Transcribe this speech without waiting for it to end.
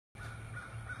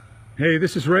Hey,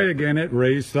 this is Ray again at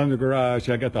Ray's Thunder Garage.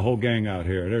 I got the whole gang out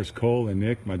here. There's Cole and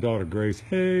Nick, my daughter Grace.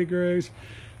 Hey, Grace.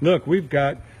 Look, we've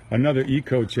got another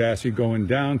Eco chassis going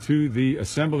down to the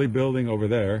assembly building over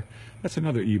there. That's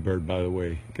another E-Bird, by the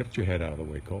way. Get your head out of the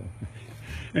way, Cole.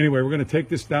 Anyway, we're going to take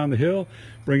this down the hill,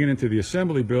 bring it into the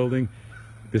assembly building.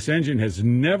 This engine has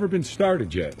never been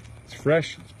started yet. It's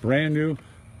fresh, it's brand new,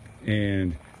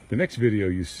 and the next video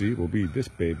you see will be this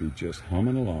baby just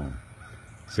humming along.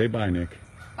 Say bye, Nick.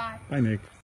 Bye. Bye, Nick.